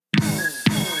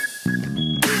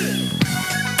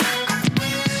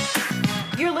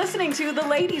listening to The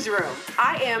Ladies Room.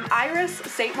 I am Iris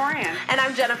St. Moran. And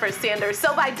I'm Jennifer Sanders.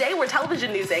 So by day, we're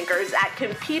television news anchors at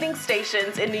competing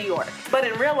stations in New York. But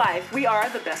in real life, we are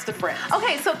the best of friends.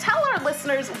 Okay, so tell our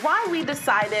listeners why we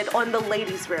decided on The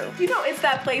Ladies Room. You know, it's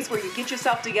that place where you get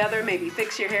yourself together, maybe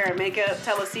fix your hair and makeup,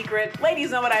 tell a secret. Ladies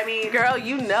know what I mean. Girl,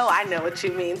 you know I know what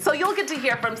you mean. So you'll get to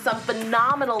hear from some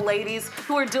phenomenal ladies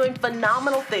who are doing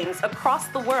phenomenal things across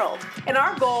the world. And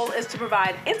our goal is to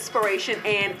provide inspiration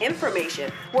and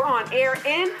information. We're on air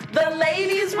in The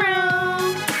Ladies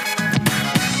Room.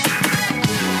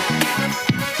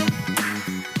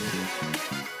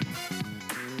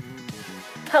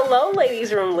 Hello,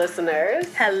 Ladies Room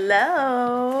listeners.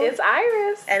 Hello. It's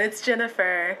Iris. And it's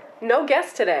Jennifer. No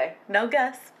guests today. No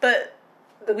guests, but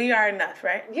we are enough,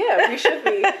 right? Yeah, we should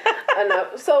be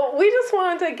enough. So we just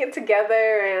wanted to get together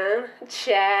and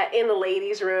chat in the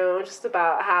ladies' room just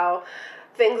about how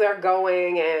things are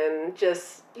going and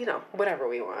just, you know, whatever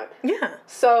we want. Yeah.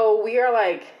 So we are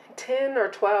like 10 or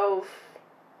 12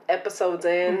 episodes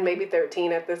in, maybe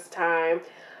 13 at this time.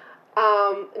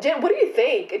 Jen, what do you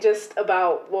think just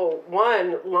about, well,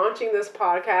 one, launching this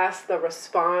podcast, the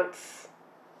response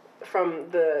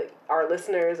from our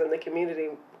listeners and the community?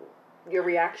 Your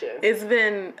reaction? It's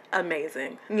been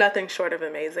amazing. Nothing short of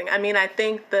amazing. I mean, I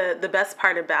think the best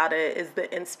part about it is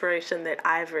the inspiration that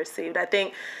I've received. I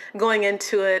think going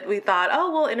into it, we thought,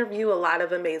 oh, we'll interview a lot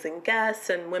of amazing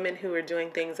guests and women who are doing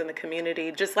things in the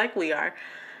community just like we are.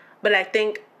 But I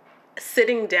think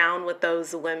sitting down with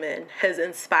those women has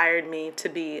inspired me to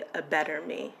be a better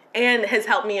me and has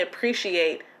helped me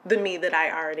appreciate the me that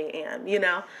I already am, you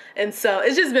know? And so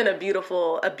it's just been a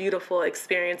beautiful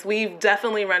experience. We've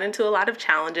definitely run into a lot of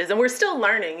challenges and we're still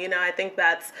learning, you know? I think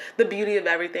that's the beauty of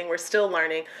everything. We're still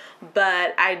learning,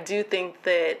 but I do think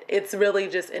that it's really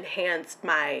just enhanced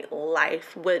my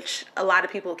life, which a lot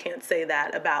of people can't say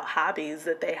that about hobbies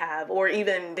that they have or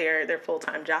even their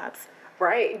full-time jobs.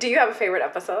 Right. Do you have a favorite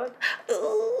episode?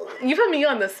 You put me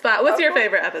on the spot. What's your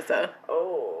favorite episode?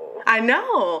 Oh. I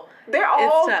know. They're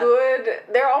all good.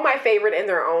 They're all my favorite in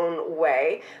their own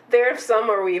way. There's some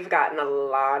where we've gotten a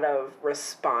lot of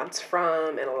response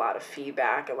from and a lot of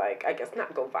feedback. Like, I guess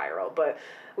not go viral, but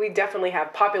we definitely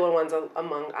have popular ones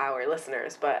among our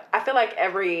listeners. But I feel like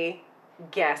every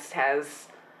guest has,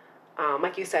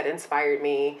 like you said, inspired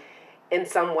me in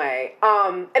some way.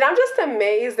 And I'm just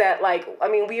amazed that, like, I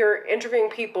mean, we are interviewing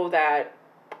people that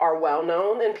are well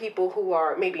known and people who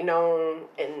are maybe known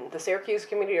in the Syracuse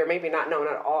community or maybe not known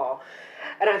at all.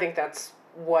 And I think that's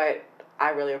what I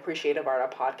really appreciate about our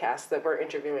podcast, that we're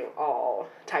interviewing all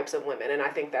types of women. And I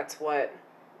think that's what,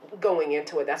 going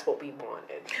into it, that's what we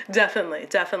wanted.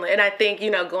 Definitely. And I think, you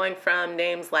know, going from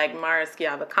names like Mara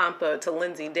Schiavocampo to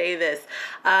Lindsay Davis,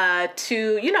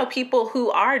 to, you know, people who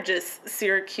are just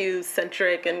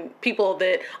Syracuse-centric and people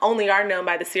that only are known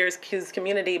by the Syracuse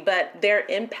community, but their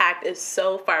impact is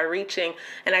so far-reaching.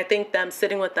 And I think them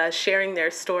sitting with us, sharing their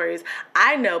stories,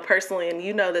 I know personally, and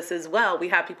you know this as well, we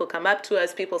have people come up to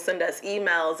us, people send us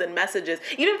emails and messages,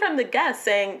 even from the guests,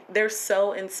 saying they're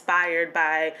so inspired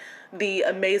by the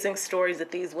amazing stories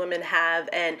that these women have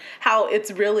and how it's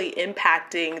really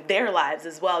impacting their lives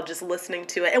as well, just listening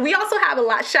to it. And we also have a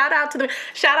lot, shout out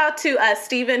to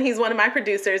Steven, he's one of my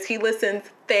producers, he listens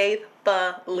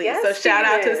faithfully. Yes, so shout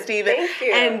out to Steven. Thank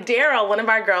you. And Daryl, one of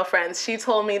our girlfriends, she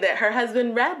told me that her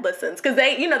husband Red listens because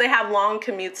they have long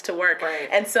commutes to work. Right.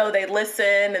 And so they listen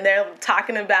and they're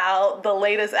talking about the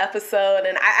latest episode.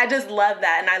 And I just love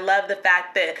that. And I love the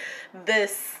fact that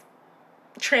this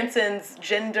transcends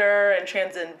gender and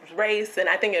transcends race, and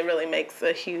I think it really makes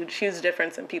a huge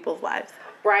difference in people's lives.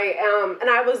 Right, and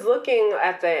I was looking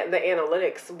at the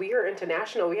analytics. We are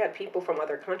international. We had people from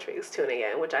other countries tuning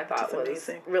in, which I thought was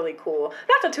really cool.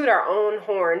 Not to toot our own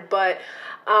horn, but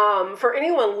for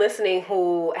anyone listening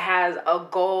who has a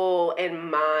goal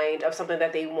in mind of something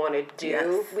that they want to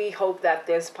do, we hope that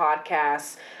this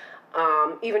podcast,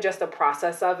 even just the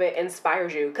process of it,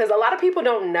 inspires you. Because a lot of people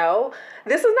don't know,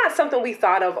 this is not something we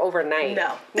thought of overnight.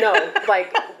 No,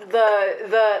 like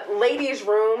the ladies'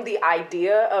 room, the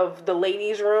idea of the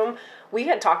ladies' room, we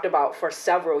had talked about for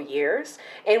several years,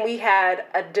 and we had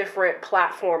a different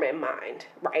platform in mind,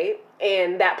 right?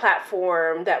 And that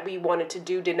platform that we wanted to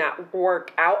do did not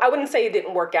work out. I wouldn't say it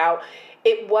didn't work out.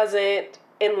 It wasn't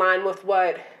in line with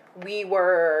what we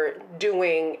were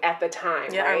doing at the time,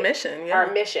 right? Our mission,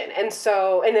 Our mission. And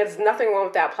so, and there's nothing wrong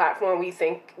with that platform. We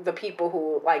thank the people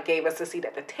who, like, gave us a seat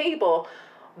at the table.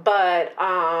 But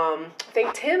I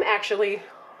think Tim actually,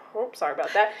 sorry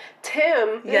about that.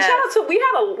 Tim, shout out to,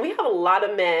 we have a lot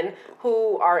of men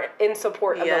who are in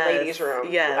support of the ladies' room.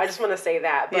 Yes. I just want to say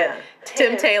that. But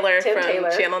Tim Taylor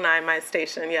from Channel 9, my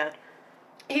station,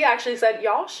 he actually said,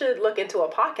 y'all should look into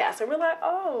a podcast. And we're like,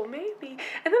 oh, maybe.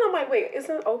 And then I'm like, wait,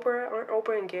 aren't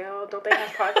Oprah and Gail, don't they have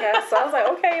podcasts? So I was like,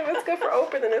 okay, if it's good for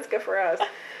Oprah, then it's good for us.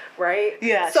 Right?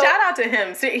 Yeah, so, shout out to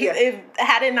him. So if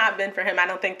had it not been for him, I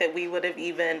don't think that we would have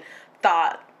even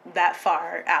thought that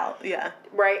far out. Yeah.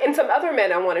 Right. And some other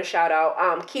men I want to shout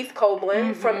out. Keith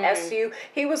Copeland from SU.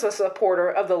 He was a supporter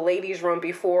of the ladies' room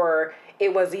before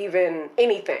it was even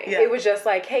anything. Yeah. It was just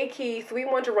like, hey, Keith, we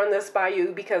want to run this by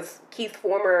you because Keith,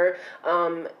 former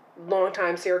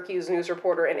longtime Syracuse news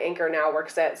reporter and anchor, now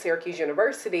works at Syracuse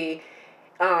University.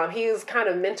 He's kind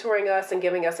of mentoring us and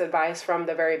giving us advice from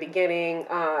the very beginning.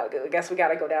 I guess we got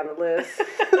to go down the list.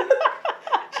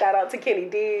 Shout out to Kenny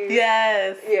D.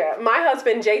 Yes. Yeah. My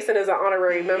husband, Jason, is an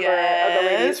honorary member of the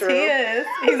ladies' room. He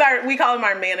is. We call him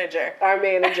our manager. Our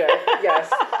manager,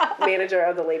 yes. Manager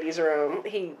of the ladies' room.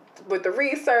 He, with the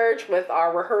research, with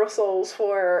our rehearsals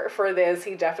for this,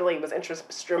 he definitely was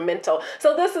instrumental.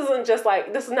 So this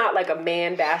is not like a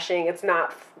man bashing. It's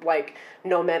not like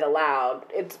no men allowed.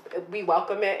 We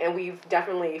welcome it, and we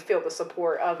definitely feel the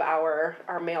support of our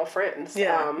male friends.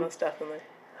 Yeah, most definitely.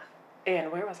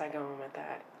 And where was I going with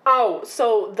that? Oh,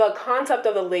 so the concept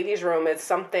of the ladies' room is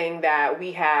something that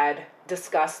we had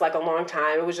discussed like a long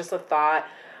time. It was just a thought.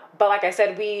 But like I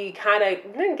said, we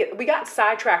got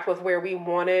sidetracked with where we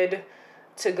wanted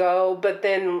to go. But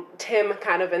then Tim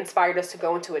kind of inspired us to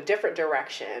go into a different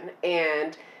direction.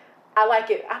 And I like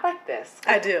it. I like this.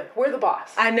 I do. We're the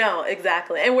boss. I know,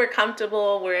 exactly. And we're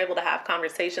comfortable. We're able to have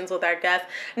conversations with our guests.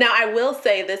 Now, I will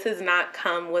say this has not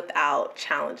come without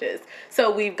challenges.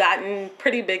 So we've gotten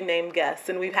pretty big name guests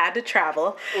and we've had to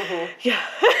travel. Mm-hmm. Yeah.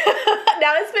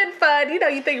 Now, it's been fun.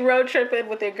 You think road tripping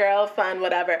with your girl, fun,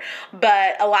 whatever.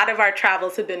 But a lot of our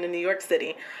travels have been to New York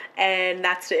City. And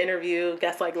that's to interview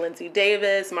guests like Lindsay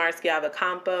Davis, Mars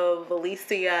Giavacampo,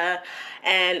 Valicia.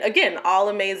 And again, all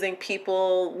amazing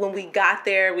people. When we got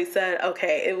there, we said,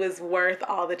 okay, it was worth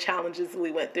all the challenges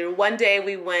we went through. One day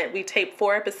we taped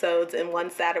 4 episodes in one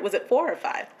Saturday. Was it 4 or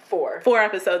 5? 4. 4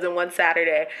 episodes in one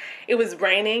Saturday. It was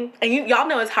raining. And y'all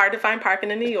know it's hard to find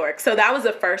parking in New York. So that was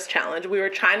the first challenge. We were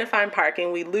trying to find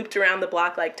parking. We looped around the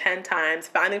block like 10 times,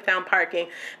 finally found parking.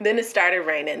 Then it started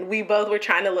raining. We both were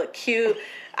trying to look cute.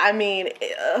 I mean,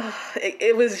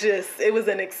 it was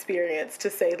an experience, to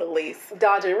say the least.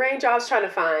 Dodging raindrops, trying to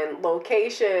find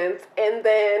locations, and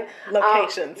then...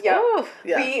 Locations. Yeah.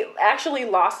 We actually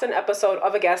lost an episode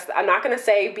of a guest. I'm not going to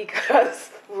say because...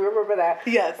 Remember that?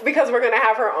 Yes. Because we're going to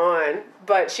have her on,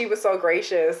 but she was so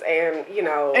gracious and,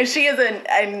 And she is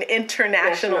an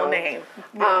international name.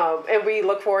 And we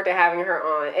look forward to having her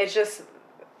on. It's just,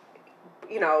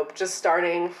 just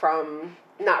starting from...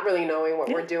 not really knowing what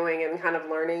we're doing and kind of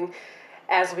learning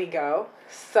as we go.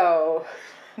 So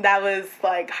that was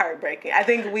like heartbreaking. I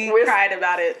think we cried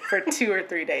about it for 2 or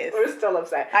 3 days. We're still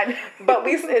upset. But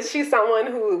she's someone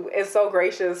who is so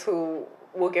gracious, who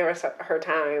will give us her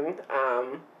time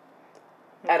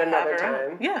at another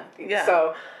time. Yeah.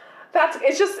 So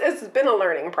it's been a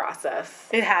learning process.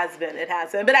 It has been.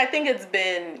 But I think it's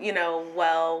been,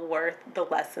 well worth the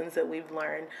lessons that we've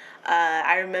learned.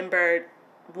 I remember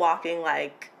walking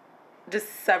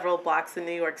just several blocks in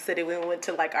New York City. We went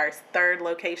to our second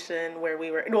location where we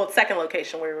were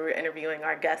interviewing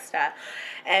our guest at.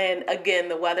 And again,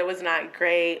 the weather was not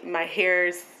great. My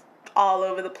hair's all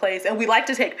over the place. And we like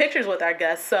to take pictures with our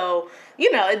guests. So,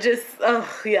 it just,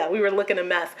 we were looking a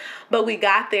mess. But we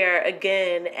got there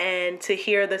again, and to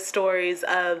hear the stories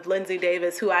of Lindsay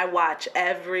Davis, who I watch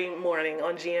every morning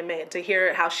on GMA, to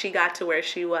hear how she got to where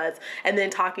she was, and then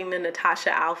talking to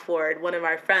Natasha Alford, one of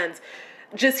our friends,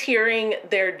 just hearing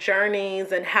their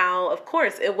journeys and how, of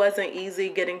course, it wasn't easy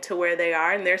getting to where they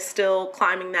are, and they're still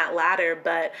climbing that ladder.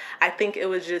 But I think it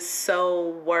was just so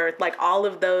worth, all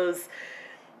of those,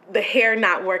 the hair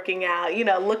not working out,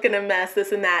 looking a mess,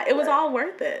 this and that. It was all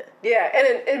worth it. Yeah,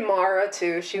 and Mara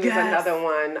too. She was another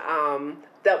one.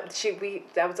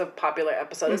 That was a popular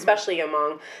episode, especially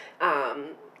among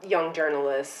young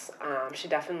journalists. She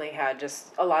definitely had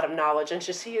just a lot of knowledge, and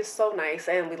she is so nice,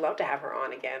 and we'd love to have her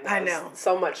on again. I know.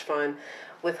 So much fun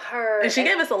with her. And she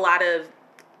gave us a lot of,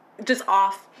 just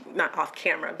not off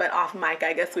camera, but off mic,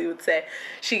 I guess we would say.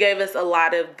 She gave us a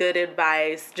lot of good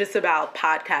advice just about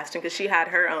podcasting, because she had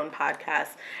her own podcast.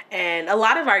 And a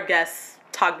lot of our guests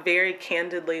talked very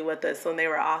candidly with us when they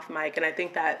were off mic, and I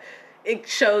think that it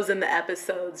shows in the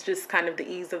episodes just kind of the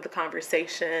ease of the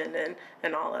conversation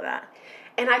and all of that.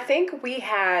 And I think we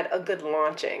had a good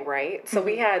launching, right? So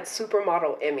we had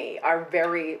Supermodel Emmy, our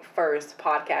very first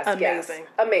podcast guest.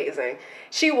 Amazing.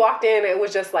 She walked in, it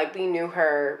was just like we knew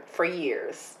her for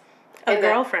years. A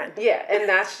girlfriend. And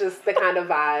that's just the kind of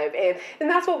vibe. And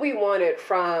that's what we wanted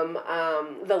from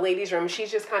the ladies' room.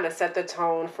 She's just kind of set the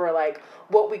tone for, like,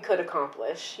 what we could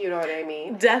accomplish. You know what I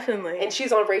mean? Definitely. And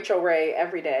she's on Rachel Ray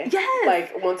every day. Yes.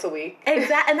 Like, once a week.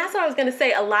 Exactly. And that's what I was going to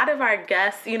say. A lot of our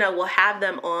guests, you know, we'll have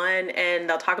them on and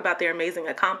they'll talk about their amazing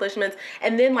accomplishments.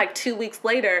 And then, like, 2 weeks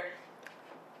later,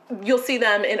 you'll see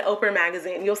them in Oprah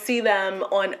magazine. You'll see them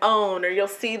on OWN, or you'll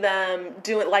see them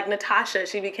doing, like Natasha.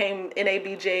 She became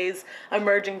NABJ's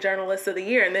Emerging Journalist of the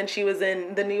Year, and then she was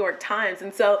in the New York Times.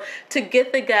 And so to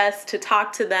get the guests to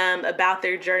talk to them about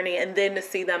their journey and then to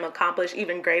see them accomplish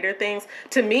even greater things,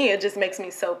 to me, it just makes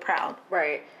me so proud.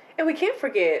 Right. And we can't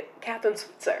forget Catherine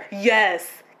Switzer.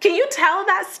 Yes. Can you tell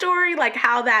that story, like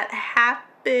how that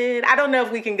happened? I don't know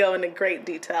if we can go into great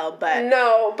detail, but...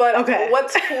 No, but okay.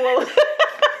 What's cool...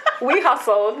 We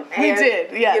hustled. And, we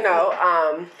did, yeah. You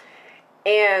know,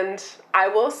 and I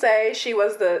will say she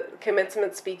was the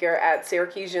commencement speaker at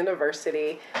Syracuse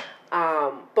University.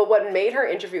 But what made her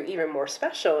interview even more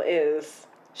special is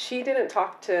she didn't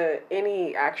talk to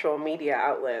any actual media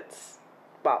outlets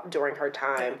during her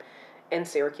time in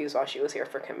Syracuse while she was here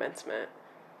for commencement.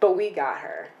 But we got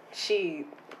her.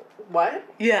 What?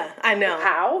 Yeah, I know.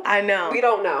 How? I know. We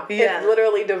don't know. Yeah. It's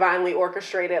literally divinely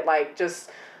orchestrated, like, just...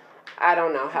 I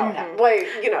don't know how it happened. Like,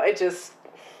 you know, it just,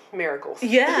 miracles.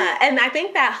 Yeah, and I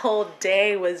think that whole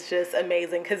day was just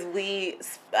amazing because we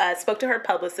spoke to her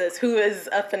publicist, who is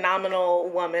a phenomenal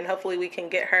woman. Hopefully we can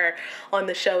get her on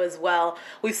the show as well.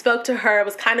 We spoke to her. It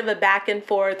was kind of a back and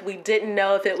forth. We didn't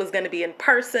know if it was going to be in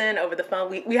person, over the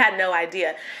phone. We had no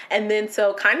idea. And then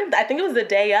so kind of, I think it was the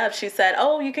day of, she said,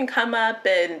 oh, you can come up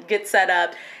and get set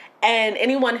up. And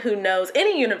anyone who knows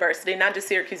any university, not just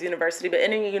Syracuse University, but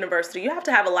any university, you have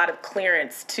to have a lot of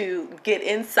clearance to get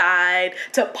inside,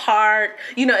 to park.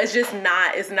 You know, it's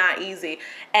not easy.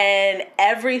 And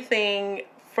everything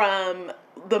from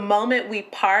the moment we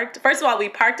parked, first of all, we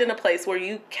parked in a place where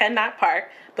you cannot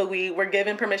park, but we were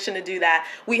given permission to do that.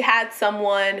 We had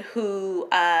someone who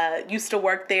used to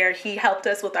work there. He helped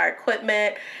us with our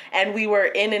equipment, and we were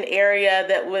in an area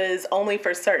that was only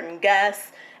for certain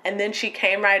guests. And then she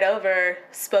came right over,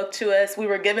 spoke to us. We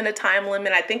were given a time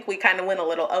limit. I think we kind of went a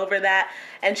little over that.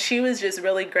 And she was just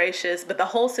really gracious. But the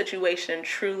whole situation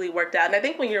truly worked out. And I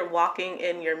think when you're walking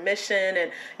in your mission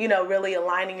and, you know, really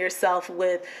aligning yourself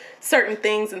with certain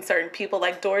things and certain people,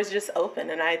 like, doors just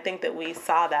open. And I think that we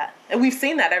saw that. And we've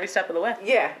seen that every step of the way.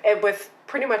 Yeah. And with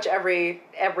pretty much every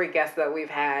guest that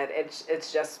we've had,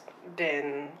 it's just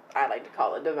been, I like to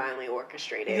call it, divinely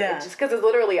orchestrated. Yeah. Just because it's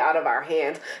literally out of our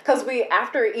hands. Because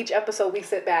after each episode, we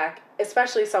sit back,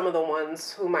 especially some of the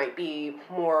ones who might be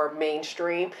more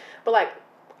mainstream, but like,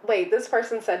 wait, this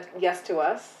person said yes to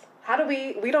us. How do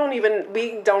we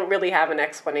don't really have an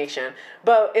explanation,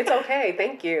 but it's okay.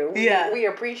 Thank you. Yeah. We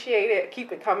appreciate it.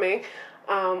 Keep it coming.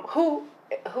 Who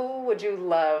would you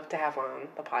love to have on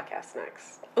the podcast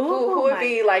next? Ooh, who would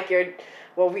be like your...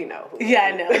 Well, we know. Yeah,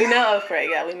 I know. We know Oprah.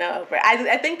 Yeah, we know Oprah.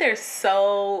 I think there's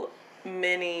so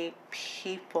many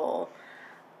people,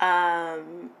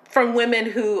 from women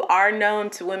who are known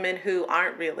to women who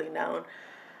aren't really known.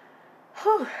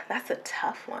 Whew, that's a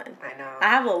tough one. I know. I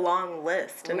have a long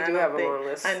list. We do have a long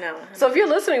list. I know. So if you're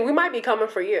listening, we might be coming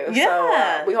for you.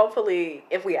 Yeah. So we hopefully,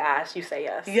 if we ask, you say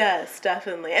yes. Yes,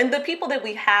 definitely. And the people that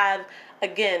we have,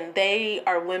 again, they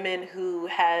are women who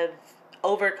have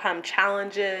overcome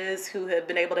challenges, who have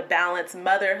been able to balance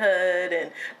motherhood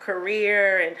and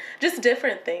career and just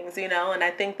different things, you know. And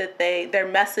I think that their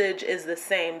message is the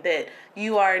same, that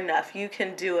you are enough, you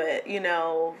can do it, you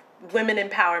know, women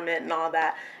empowerment and all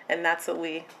that. And that's what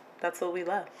we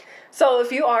love. So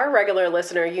if you are a regular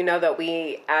listener, you know that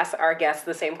we ask our guests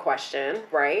the same question,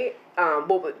 right?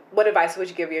 What advice would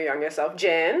you give your younger self?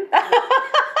 Jen?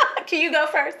 Can you go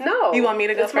first? No. You want me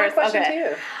to go it's first? My question okay. to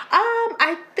you.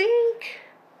 I think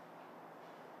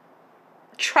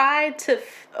try to...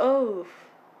 what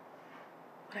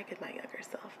would I give my younger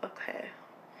self? Okay.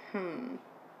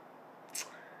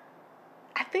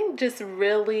 I think just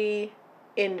really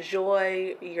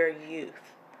enjoy your youth.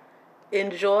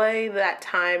 Enjoy that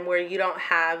time where you don't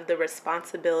have the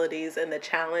responsibilities and the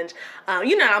challenge.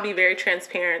 You know, I'll be very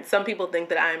transparent. Some people think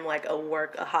that I'm like a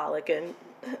workaholic, and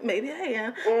maybe I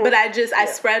am. But I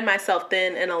spread myself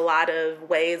thin in a lot of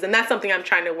ways. And that's something I'm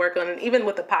trying to work on. And even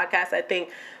with the podcast, I think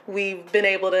we've been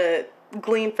able to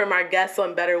glean from our guests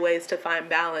on better ways to find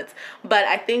balance. But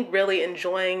I think really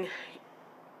enjoying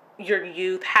your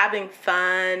youth, having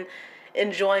fun,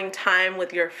 enjoying time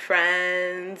with your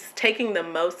friends, taking the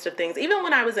most of things. Even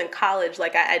when I was in college,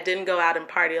 like I didn't go out and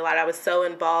party a lot. I was so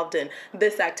involved in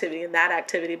this activity and that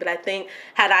activity. But I think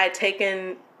had I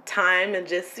taken time and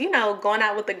just, going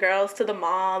out with the girls to the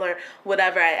mall or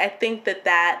whatever. I think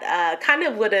that kind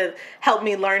of would have helped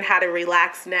me learn how to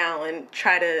relax now and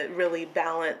try to really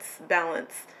balance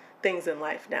things in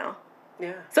life now.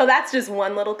 Yeah. So that's just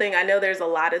one little thing. I know there's a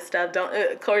lot of stuff.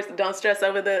 Don't stress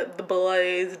over the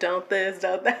boys. Don't this,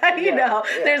 don't that.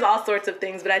 There's all sorts of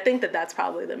things, but I think that that's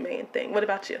probably the main thing. What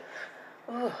about you?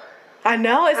 Oh. I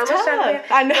know, it's tough.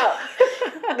 I know.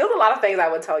 There's a lot of things I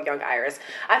would tell young Iris.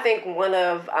 I think one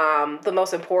of the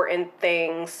most important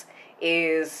things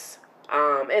is,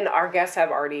 and our guests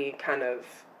have already kind of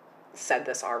said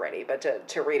this already, but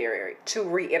to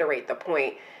reiterate the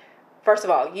point, first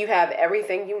of all, you have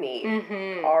everything you need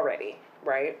already,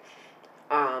 right?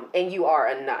 And you are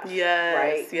enough,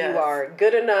 right? Yes. You are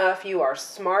good enough. You are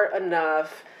smart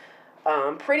enough.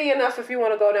 Pretty enough if you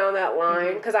want to go down that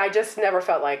line, because I just never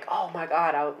felt like, oh my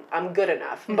God, I'm good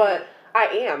enough. But I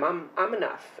am. I'm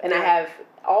enough, and I have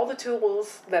all the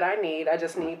tools that I need. I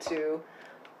just need to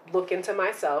look into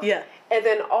myself. Yeah. And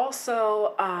then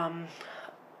also,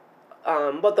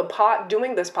 what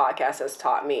doing this podcast has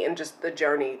taught me, and just the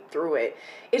journey through it,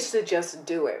 is to just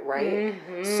do it, right?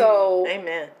 So,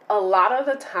 amen. A lot of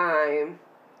the time,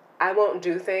 I won't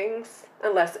do things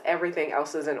unless everything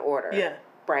else is in order. Yeah.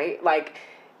 Right? Like,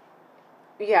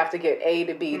 you have to get A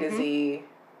to B to Z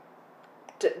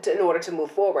in order to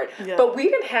move forward. Yeah. But we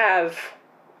didn't have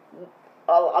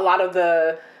a lot of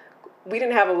the,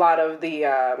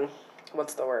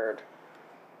 what's the word?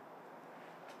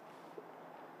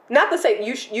 Not to say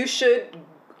you should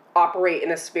operate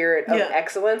in a spirit of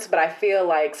excellence, but I feel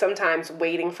like sometimes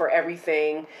waiting for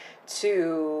everything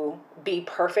to be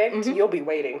perfect, you'll be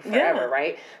waiting forever,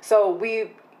 right? So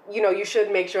you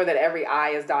should make sure that every I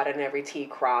is dotted and every T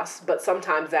crossed, but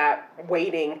sometimes that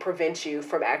waiting prevents you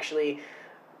from actually,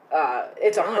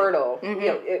 it's a hurdle,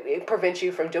 it prevents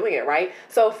you from doing it, right?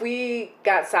 So if we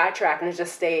got sidetracked and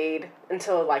just stayed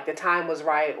until like the time was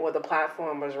right or the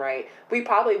platform was right, we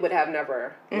probably would have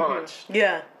never launched.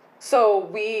 Yeah. So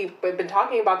we've been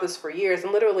talking about this for years,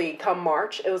 and literally come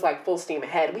March, it was like full steam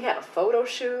ahead. We had a photo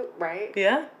shoot, right?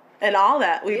 Yeah. And all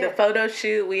that. The photo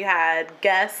shoot, we had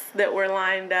guests that were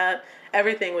lined up.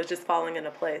 Everything was just falling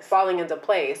into place.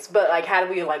 But like, how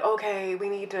do we okay, we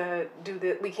need to do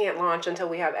this. We can't launch until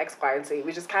we have X, Y, and Z.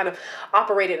 We just kind of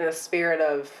operated in a spirit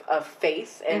of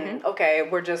faith and, okay,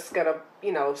 we're just going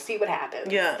to, see what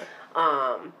happens. Yeah.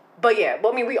 But yeah,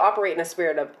 we operate in a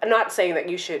spirit of, I'm not saying that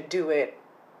you should do it,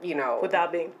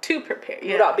 without being too prepared.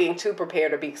 Yeah. Without being too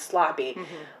prepared or be sloppy.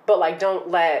 But like,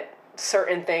 don't let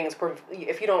certain things,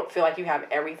 if you don't feel like you have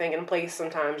everything in place,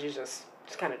 sometimes you just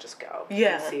kind of just go.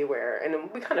 Yeah. And see where, and then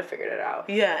we kind of figured it out.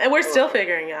 Yeah, and we're still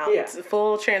figuring out. Yeah. It's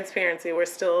full transparency. We're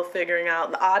still figuring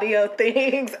out the audio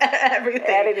things, everything.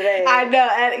 Editing. I know,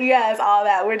 yes, all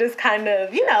that. We're just kind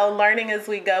of, learning as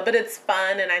we go, but it's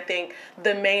fun, and I think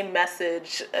the main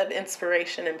message of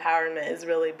inspiration, empowerment is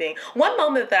really being... One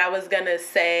moment that I was going to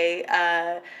say...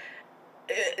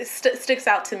 sticks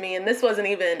out to me, and this wasn't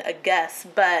even a guess,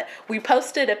 but we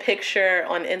posted a picture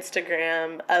on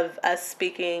Instagram of us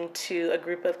speaking to a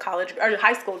group of college or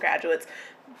high school graduates,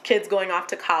 kids going off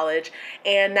to college,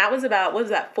 and that was about,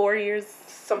 4 years?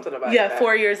 Something about that.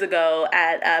 4 years ago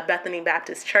at Bethany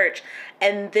Baptist Church.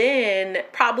 And then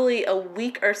probably a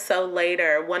week or so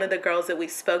later, one of the girls that we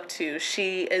spoke to,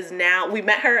 we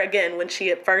met her again when she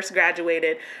had first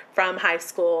graduated from high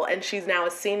school, and she's now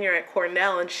a senior at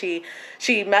Cornell, and she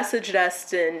messaged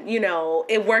us, and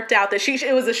it worked out that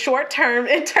it was a short-term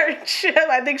internship.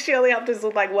 I think she only helped us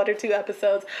with like 1 or 2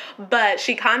 episodes, but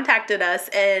she contacted us,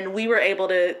 and we were able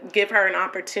to give her an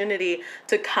opportunity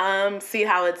to come see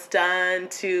how it's done,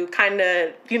 to kind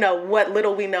of, what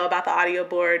little we know about the audio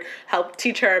board, help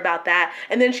teach her about that.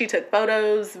 And then she took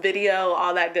photos, video,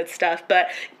 all that good stuff. But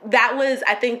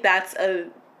I think that's a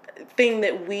thing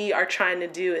that we are trying to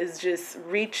do, is just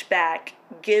reach back,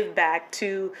 give back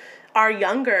to our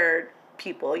younger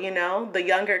people, the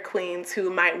younger queens who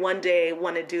might one day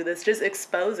want to do this, just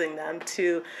exposing them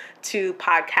to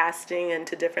podcasting and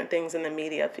to different things in the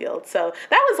media field. So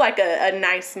that was like a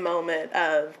nice moment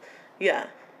of,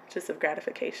 just of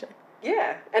gratification.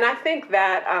 Yeah, and I think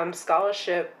that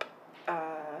scholarship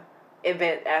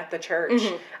event at the church,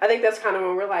 I think that's kind of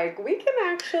when we're like, we can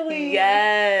actually...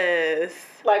 Yes.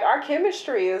 Like, our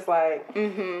chemistry is like...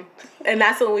 And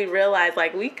that's when we realized,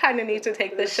 like, we kind of need to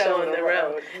take this show on the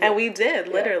road. Yeah. And we did,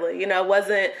 literally. It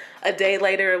wasn't a day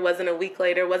later, it wasn't a week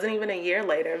later, it wasn't even a year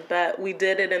later, but we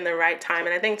did it in the right time.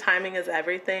 And I think timing is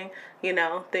everything.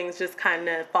 Things just kind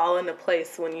of fall into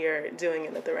place when you're doing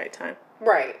it at the right time.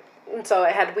 Right. And so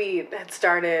we had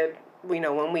started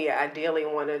when we ideally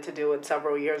wanted to do it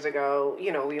several years ago,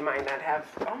 we might not have.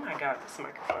 Oh my God, this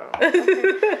microphone.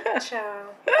 Ciao.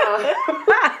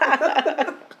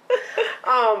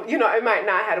 It might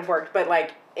not have worked, but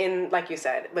like you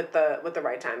said, with the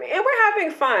right timing, and we're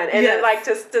having fun, and then like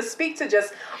to speak to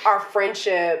just our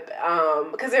friendship,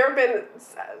 because there have been.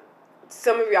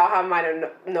 Some of y'all might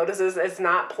have noticed this. It's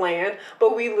not planned,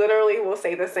 but we literally will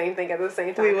say the same thing at the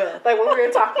same time. We will. Like when we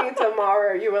were talking to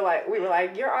Mara, we were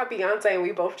like, you're our Beyonce, and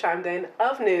we both chimed in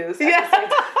of news. Yeah.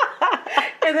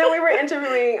 And then we were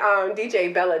interviewing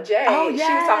DJ Bella J. Oh, yes.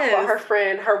 She was talking about her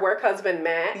friend, her work husband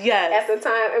Matt. Yes. At the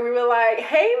time, and we were like,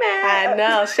 "Hey, Matt." I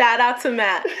know. Shout out to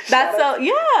Matt. That's so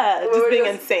just being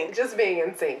in sync. Just being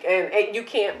in sync, and you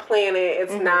can't plan it.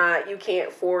 It's not. You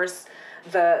can't force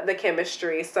the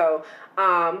chemistry. So.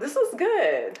 This is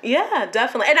good. Yeah,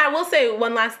 definitely. And I will say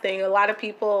one last thing. A lot of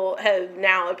people have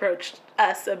now approached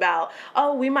us about,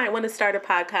 we might want to start a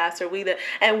podcast,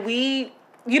 and we,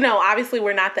 obviously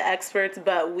we're not the experts,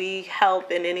 but we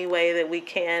help in any way that we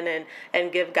can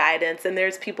and give guidance. And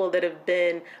there's people that have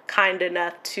been kind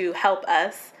enough to help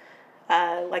us.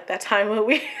 Like that time when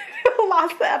we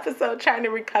lost the episode trying to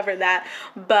recover that.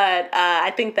 But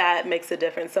I think that makes a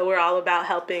difference. So we're all about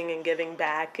helping and giving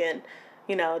back and,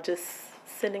 just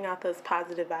sending out those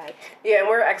positive vibes. Yeah, and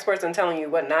we're experts in telling you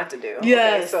what not to do.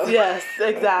 Yes, okay, so. Yes,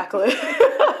 exactly.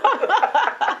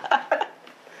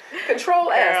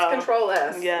 Control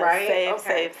S, yes, right?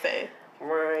 Save.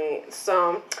 Right.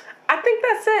 So I think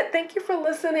that's it. Thank you for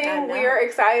listening. We are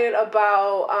excited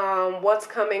about what's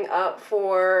coming up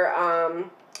for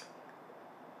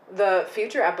the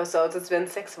future episodes. It's been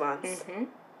 6 months. Mm-hmm.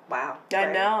 Wow. I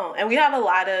know. And we have a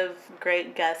lot of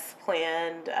great guests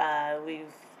planned. We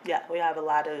have a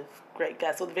lot of great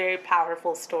guests with very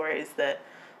powerful stories that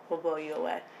will blow you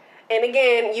away. And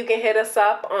again, you can hit us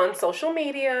up on social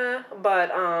media,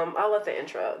 but I'll let the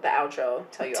outro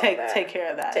tell you all that. Take care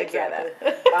of that. Take care of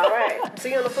that. All right.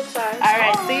 See you on the flip side. All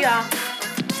right. See y'all.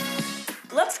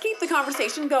 Let's keep the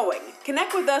conversation going.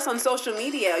 Connect with us on social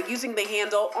media using the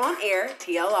handle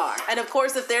OnAirTLR. And of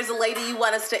course, if there's a lady you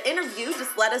want us to interview,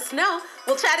 just let us know.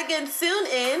 We'll chat again soon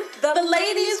in the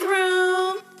Ladies'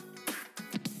 Room.